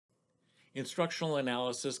Instructional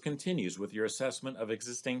analysis continues with your assessment of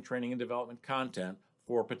existing training and development content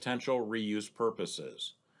for potential reuse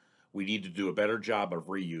purposes. We need to do a better job of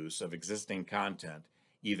reuse of existing content,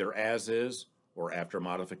 either as is or after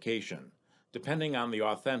modification, depending on the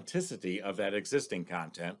authenticity of that existing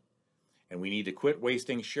content, and we need to quit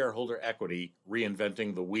wasting shareholder equity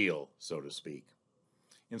reinventing the wheel, so to speak.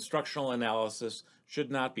 Instructional analysis should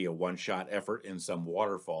not be a one-shot effort in some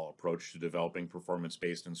waterfall approach to developing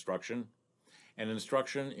performance-based instruction, and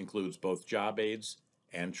instruction includes both job aids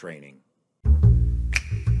and training.